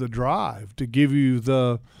you the drive, to give you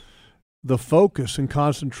the focus and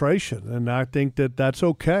concentration. And I think that that's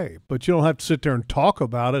okay. But you don't have to sit there and talk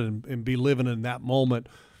about it and be living in that moment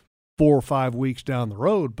 4 or 5 weeks down the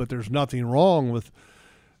road. But there's nothing wrong with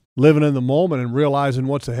living in the moment and realizing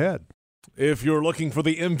what's ahead. If you're looking for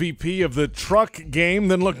the MVP of the truck game,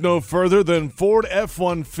 then look no further than Ford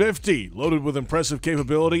F-150. Loaded with impressive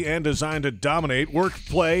capability and designed to dominate work,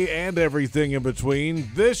 play, and everything in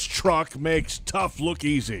between, this truck makes tough look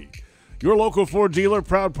easy. Your local Ford dealer,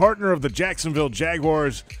 proud partner of the Jacksonville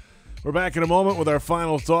Jaguars. We're back in a moment with our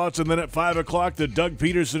final thoughts, and then at 5 o'clock, the Doug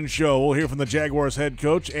Peterson Show. We'll hear from the Jaguars head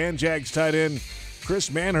coach and Jags tight end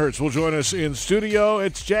Chris Manhertz will join us in studio.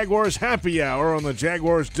 It's Jaguars Happy Hour on the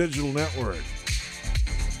Jaguars Digital Network.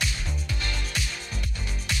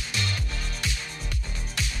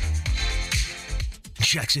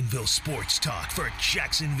 Jacksonville Sports Talk for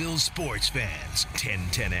Jacksonville sports fans.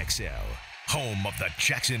 1010XL, home of the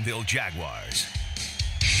Jacksonville Jaguars.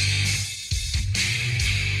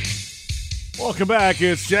 Welcome back.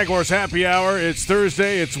 It's Jaguars Happy Hour. It's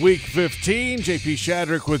Thursday. It's Week 15. JP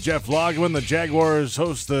Shadrick with Jeff Logman. The Jaguars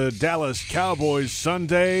host the Dallas Cowboys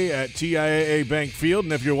Sunday at TIAA Bank Field.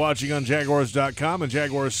 And if you're watching on Jaguars.com and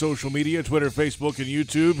Jaguars social media, Twitter, Facebook, and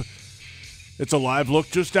YouTube, it's a live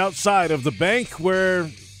look just outside of the bank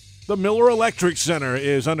where the Miller Electric Center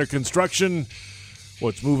is under construction. Well,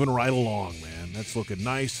 it's moving right along, man. That's looking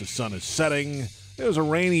nice. The sun is setting. It was a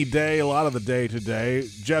rainy day, a lot of the day today.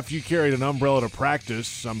 Jeff, you carried an umbrella to practice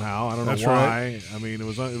somehow. I don't know why. Right. I mean, it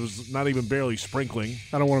was not even barely sprinkling.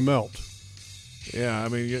 I don't want to melt. Yeah, I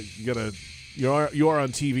mean, you are on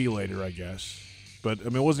TV later, I guess. But I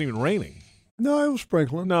mean, it wasn't even raining. No, it was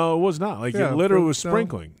sprinkling. No, it was not. Like it literally was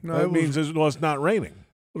sprinkling. No, that means it was not raining.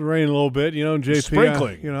 It was raining a little bit, and JP,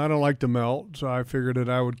 Sprinkling. I don't like to melt, so I figured that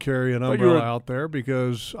I would carry an Thought you were umbrella out there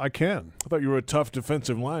because I can. I thought you were a tough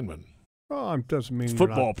defensive lineman. Well, it doesn't mean It's you're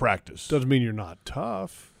football not, practice. doesn't mean you're not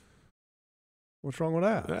tough. What's wrong with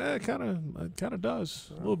that? It kind of does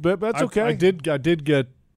a little bit, but that's okay. I did get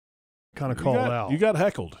kind of called out. You got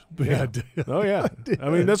heckled. Yeah, I did. Oh yeah. I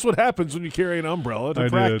mean, that's what happens when you carry an umbrella to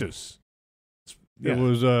practice. It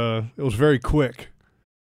was very quick.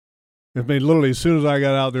 It made literally as soon as I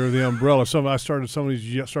got out there with the umbrella, somebody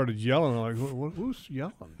started yelling. I'm like, who's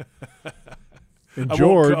yelling? And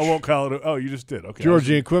George, I won't call it. Oh, you just did. Okay. George,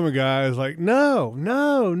 the equipment guy, is like, no,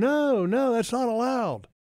 that's not allowed.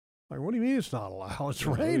 Like, what do you mean it's not allowed? It's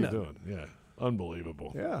raining. What are you doing? Yeah,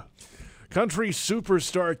 unbelievable. Yeah. Country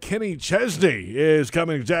superstar Kenny Chesney is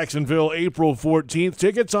coming to Jacksonville April 14th.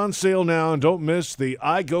 Tickets on sale now, and don't miss the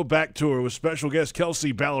I Go Back tour with special guest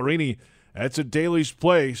Kelsey Ballerini. That's at Daly's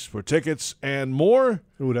Place. For tickets and more,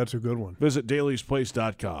 Ooh, that's a good one. visit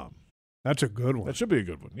dailysplace.com. That's a good one. That should be a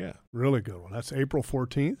good one, yeah. Really good one. That's April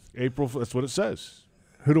 14th. That's what it says.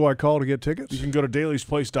 Who do I call to get tickets? You can go to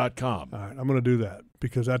dailysplace.com. All right, I'm going to do that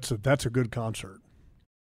because that's a good concert.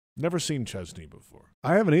 Never seen Chesney before.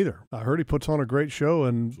 I haven't either. I heard he puts on a great show,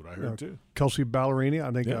 and That's what I heard, too. Kelsey Ballerini,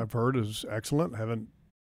 I think Yeah. I've heard, is excellent. Haven't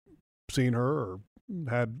seen her or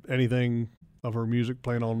had anything of her music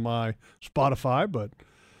playing on my Spotify, but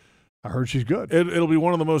I heard she's good. It'll be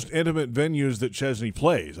one of the most intimate venues that Chesney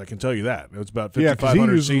plays. I can tell you that. It's about Yeah, 'cause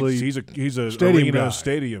 5,500 he seats. He's a stadium arena guy.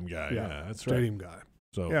 stadium guy. Yeah, that's right. Stadium guy.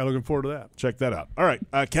 So Yeah, looking forward to that. check that out. All right,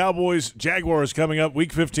 Cowboys, Jaguars coming up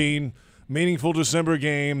week 15, meaningful December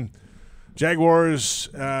game. Jaguars,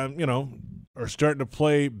 are starting to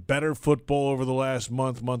play better football over the last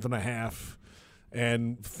month and a half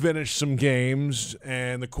and finish some games,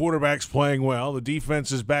 and the quarterback's playing well. The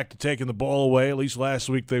defense is back to taking the ball away. At least last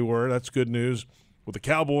week they were. That's good news. But the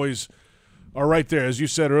Cowboys are right there. As you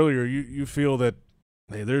said earlier, you feel that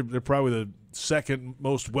they're probably the second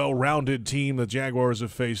most well-rounded team the Jaguars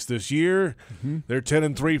have faced this year. Mm-hmm. They're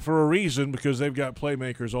 10-3 for a reason because they've got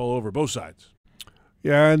playmakers all over both sides.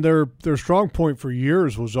 Yeah, and their strong point for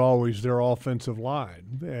years was always their offensive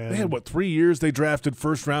line. And They had, 3 years they drafted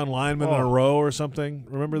first-round linemen in a row or something?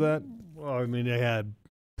 Remember that? Well, I mean, they had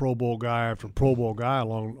Pro Bowl guy after Pro Bowl guy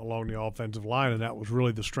along the offensive line, and that was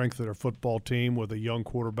really the strength of their football team with a young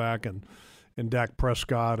quarterback and Dak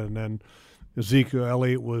Prescott, and then Ezekiel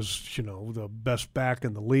Elliott was, the best back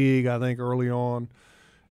in the league, I think, early on.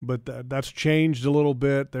 But that's changed a little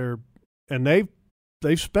bit.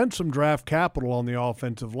 They've spent some draft capital on the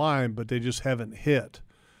offensive line, but they just haven't hit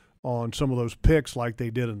on some of those picks like they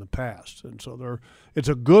did in the past. And so it's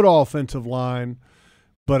a good offensive line,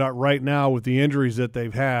 but right now with the injuries that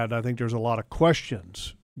they've had, I think there's a lot of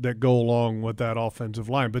questions that go along with that offensive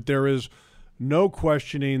line. But there is no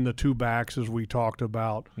questioning the two backs, as we talked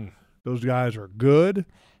about. Those guys are good.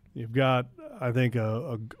 You've got, I think,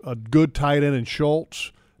 a good tight end in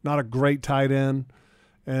Schultz, not a great tight end.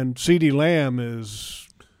 And CeeDee Lamb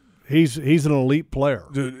he's an elite player.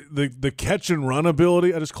 The catch and run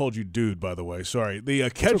ability. I just called you dude, by the way. Sorry. The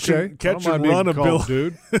catch and run ability,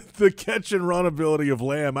 dude. The catch and run ability of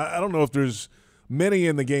Lamb. I don't know if there's many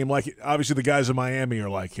in the game like. Obviously, the guys in Miami are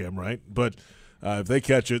like him, right? But if they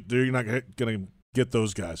catch it, you're not going to get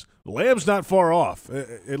those guys. Lamb's not far off.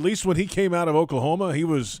 At least when he came out of Oklahoma,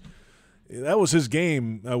 that was his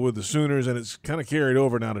game with the Sooners, and it's kind of carried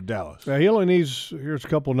over now to Dallas. He only needs, here's a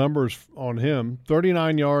couple numbers on him,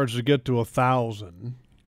 39 yards to get to 1,000,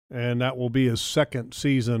 and that will be his second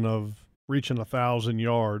season of reaching 1,000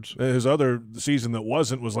 yards. His other season that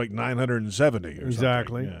wasn't was like 970 or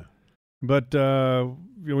exactly. something. Yeah. But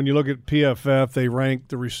when you look at PFF, they rank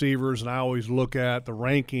the receivers, and I always look at the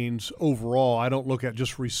rankings overall. I don't look at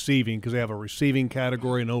just receiving because they have a receiving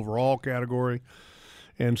category and overall category.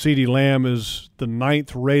 And CeeDee Lamb is the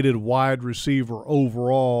 9th-rated wide receiver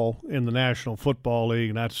overall in the National Football League,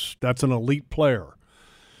 and that's an elite player.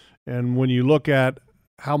 And when you look at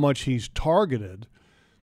how much he's targeted,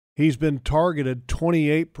 he's been targeted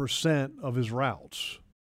 28% of his routes,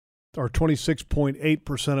 or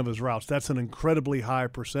 26.8% of his routes. That's an incredibly high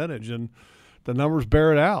percentage, and the numbers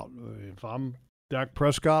bear it out. If I'm Dak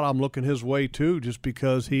Prescott, I'm looking his way too, just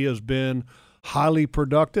because he has been highly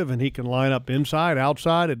productive, and he can line up inside,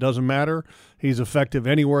 outside. It doesn't matter. He's effective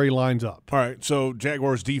anywhere he lines up. All right, so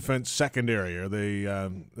Jaguars defense secondary,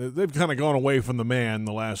 they've kind of gone away from the man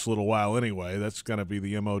the last little while anyway. That's going to be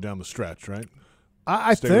the MO down the stretch, right?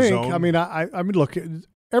 I think. I mean, look,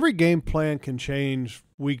 every game plan can change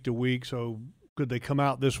week to week, so could they come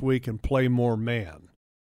out this week and play more man?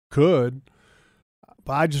 Could.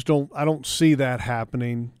 But I don't see that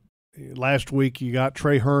happening. Last week you got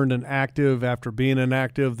Trey Herndon active after being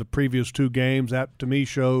inactive the previous 2 games. That, to me,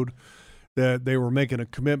 showed that they were making a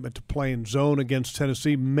commitment to playing zone against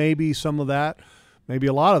Tennessee. Maybe some of that, maybe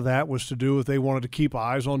a lot of that was to do with they wanted to keep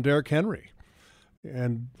eyes on Derrick Henry.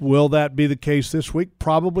 And will that be the case this week?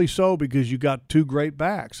 Probably so, because you got 2 great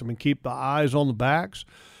backs. I mean, keep the eyes on the backs,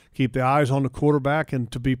 keep the eyes on the quarterback,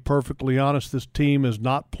 and to be perfectly honest, this team is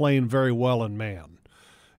not playing very well in man.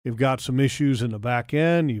 You've got some issues in the back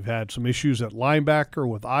end. You've had some issues at linebacker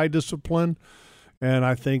with eye discipline. And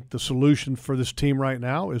I think the solution for this team right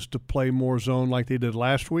now is to play more zone like they did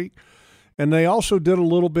last week. And they also did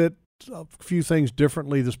a few things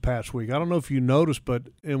differently this past week. I don't know if you noticed, but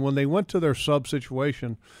when they went to their sub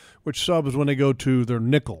situation, which sub is when they go to their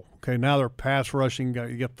nickel. Okay, now they're pass rushing.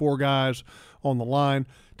 You get 4 guys on the line.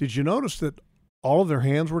 Did you notice that all of their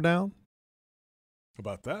hands were down?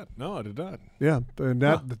 About that? No, I did not. Yeah, and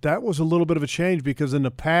that was a little bit of a change, because in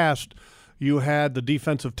the past you had the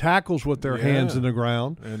defensive tackles with their hands in the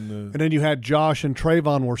ground, and then you had Josh and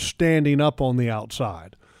Trayvon were standing up on the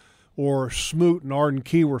outside, or Smoot and Arden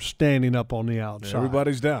Key were standing up on the outside.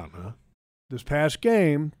 Everybody's down, huh? This past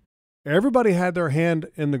game, everybody had their hand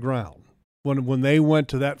in the ground when they went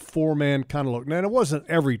to that 4-man kind of look. Now, it wasn't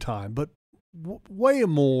every time, but way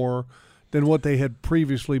more than what they had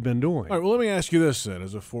previously been doing. All right, well, let me ask you this then,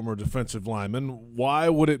 as a former defensive lineman. Why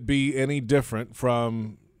would it be any different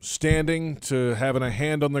from standing to having a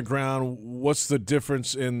hand on the ground? What's the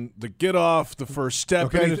difference in the get off, the first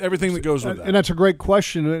step, everything that goes with that? And that's a great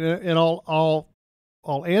question, and I'll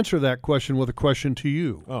answer that question with a question to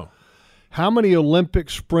you. Oh. How many Olympic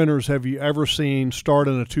sprinters have you ever seen start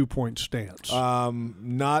in a 2-point stance?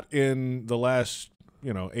 Not in the last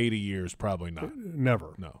 80 years, probably not.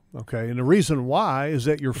 Never. No. Okay, and the reason why is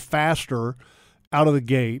that you're faster out of the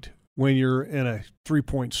gate when you're in a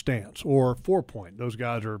 3-point stance or 4-point. Those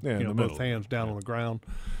guys are both hands down on the ground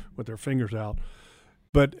with their fingers out.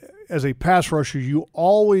 But as a pass rusher, you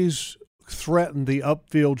always threaten the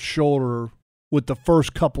upfield shoulder with the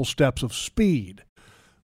first couple steps of speed.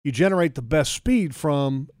 You generate the best speed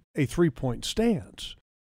from a 3-point stance.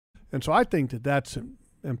 And so I think that that's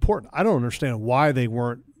important. I don't understand why they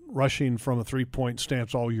weren't rushing from a 3-point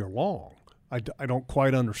stance all year long. I don't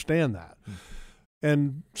quite understand that.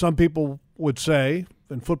 And some people would say,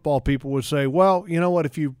 and football people would say, well, you know what,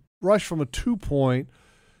 if you rush from a 2-point,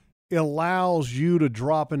 it allows you to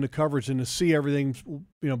drop into coverage and to see everything,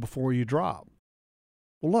 before you drop.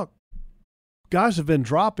 Well, look, guys have been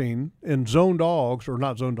dropping in zone dogs, or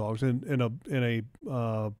not zone dogs, in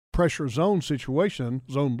a pressure zone situation,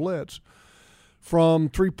 zone blitz, from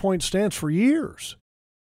 3-point stance for years.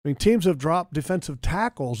 I mean, teams have dropped defensive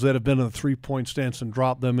tackles that have been in a 3-point stance and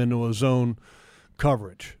dropped them into a zone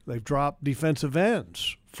coverage. They've dropped defensive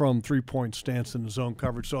ends from 3-point stance in the zone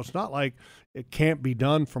coverage. So it's not like it can't be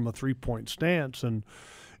done from a 3-point stance. And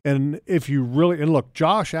if you really – and look,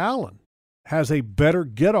 Josh Allen has a better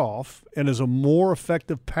get-off and is a more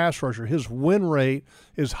effective pass rusher. His win rate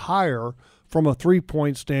is higher from a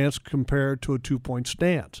 3-point stance compared to a 2-point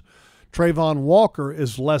stance. Trayvon Walker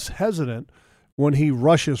is less hesitant when he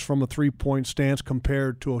rushes from a 3-point stance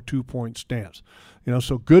compared to a 2-point stance.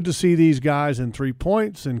 So good to see these guys in 3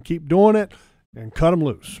 points, and keep doing it and cut them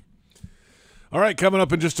loose. All right, coming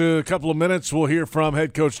up in just a couple of minutes, we'll hear from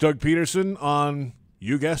head coach Doug Peterson on,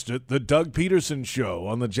 you guessed it, the Doug Peterson Show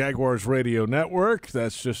on the Jaguars Radio Network.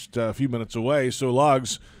 That's just a few minutes away. So,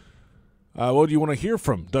 Logs, what do you want to hear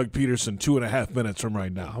from Doug Peterson 2.5 minutes from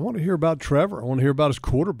right now? I want to hear about Trevor. I want to hear about his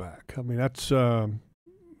quarterback. I mean, that's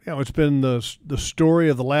it's been the story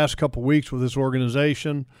of the last couple of weeks with this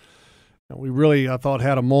organization. We really, I thought,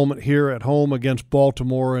 had a moment here at home against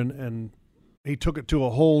Baltimore, and he took it to a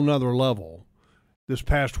whole nother level this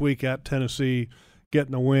past week at Tennessee,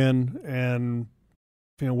 getting a win. And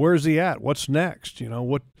where's he at? What's next?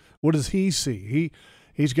 What does he see?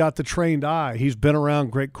 He's got the trained eye. He's been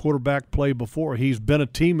around great quarterback play before. He's been a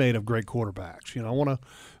teammate of great quarterbacks. I want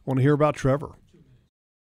to hear about Trevor.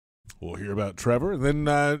 We'll hear about Trevor, and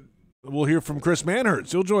then we'll hear from Chris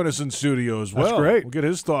Manhertz. He'll join us in studio as well. That's great. We'll get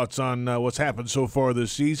his thoughts on what's happened so far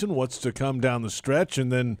this season, what's to come down the stretch,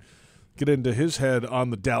 and then get into his head on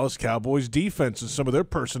the Dallas Cowboys defense and some of their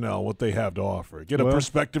personnel, what they have to offer. Get a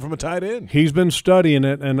perspective from a tight end. He's been studying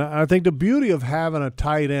it, and I think the beauty of having a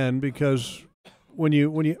tight end, because when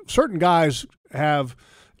you certain guys have,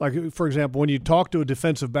 like, for example, when you talk to a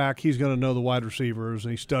defensive back, he's going to know the wide receivers,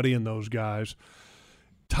 and he's studying those guys.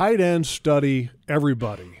 Tight ends study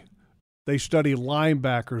everybody. They study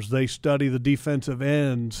linebackers. They study the defensive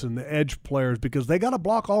ends and the edge players, because they got to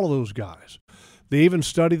block all of those guys. They even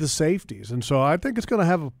study the safeties. And so I think it's going to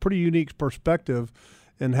have a pretty unique perspective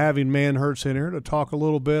and having Manhertz in here to talk a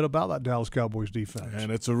little bit about that Dallas Cowboys defense.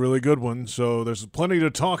 And it's a really good one, so there's plenty to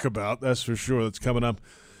talk about, that's for sure. That's coming up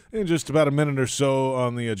in just about a minute or so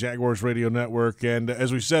on the Jaguars Radio Network. And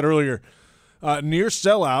as we said earlier, near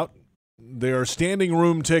sellout. There are standing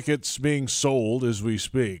room tickets being sold as we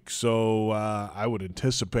speak, so I would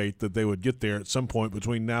anticipate that they would get there at some point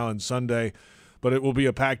between now and Sunday. But it will be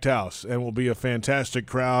a packed house and will be a fantastic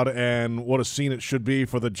crowd, and what a scene it should be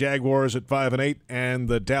for the Jaguars at 5-8 and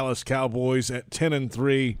the Dallas Cowboys at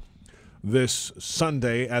 10-3 this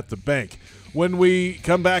Sunday at the Bank. When we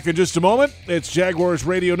come back in just a moment, it's Jaguars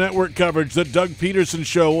Radio Network coverage, the Doug Peterson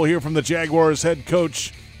Show. We'll hear from the Jaguars head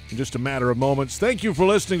coach in just a matter of moments. Thank you for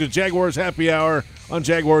listening to Jaguars Happy Hour on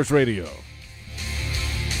Jaguars Radio.